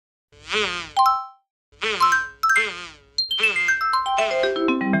CoComelon!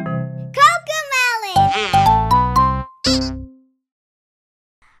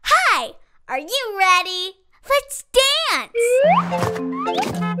 Hi, are you ready? Let's dance!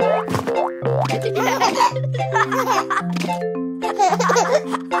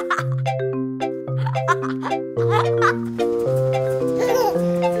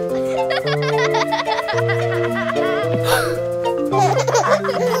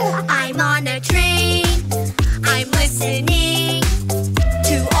 I'm on a train, I'm listening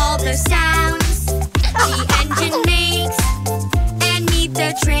to all the sounds the engine makes. And meet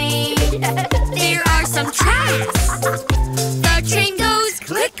the train, there are some tracks. The train goes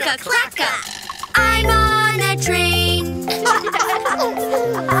click-a-clack-a. I'm on a train.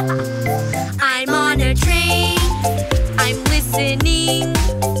 I'm on a train, I'm listening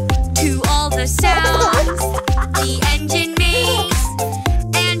to all the sounds the engine makes.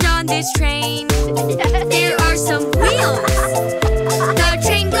 And on this train, there are some wheels. The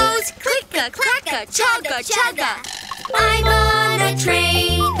train goes click-a-clack-a, chugga-chugga. I'm on a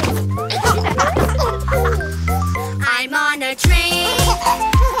train. I'm on a train.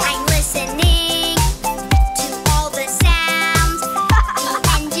 I'm listening to all the sounds the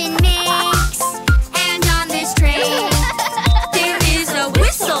engine makes. And on this train, there is a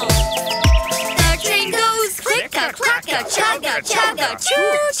whistle. The train goes click-a-clack-a, chugga-chugga,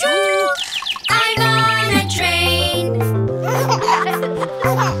 choo-choo. I'm on a train.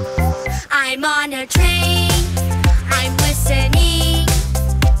 I'm on a train. I'm listening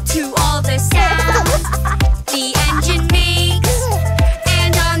to all the sounds the engine makes.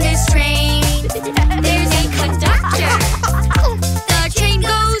 And on this train, there's a conductor. The train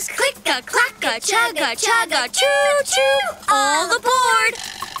goes click-a-clack-a, chugga-chugga, choo-choo. All aboard!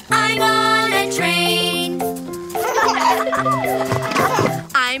 I'm on a train.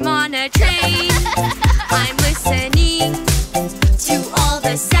 I'm on a train. I'm listening to all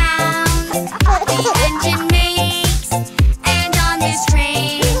the sounds the engine makes. And on this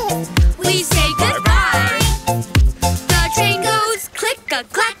train, we say goodbye. The train goes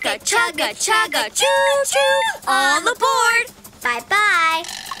click-a-clack-a, chugga-chugga, choo-choo. All aboard! Bye-bye!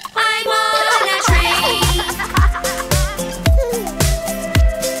 I'm on a train.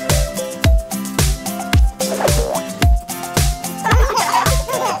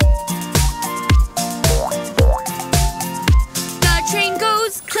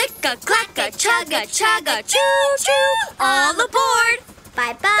 Click-a-clack-a, chugga-chugga, choo-choo. All aboard!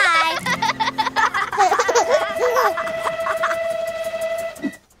 Bye-bye!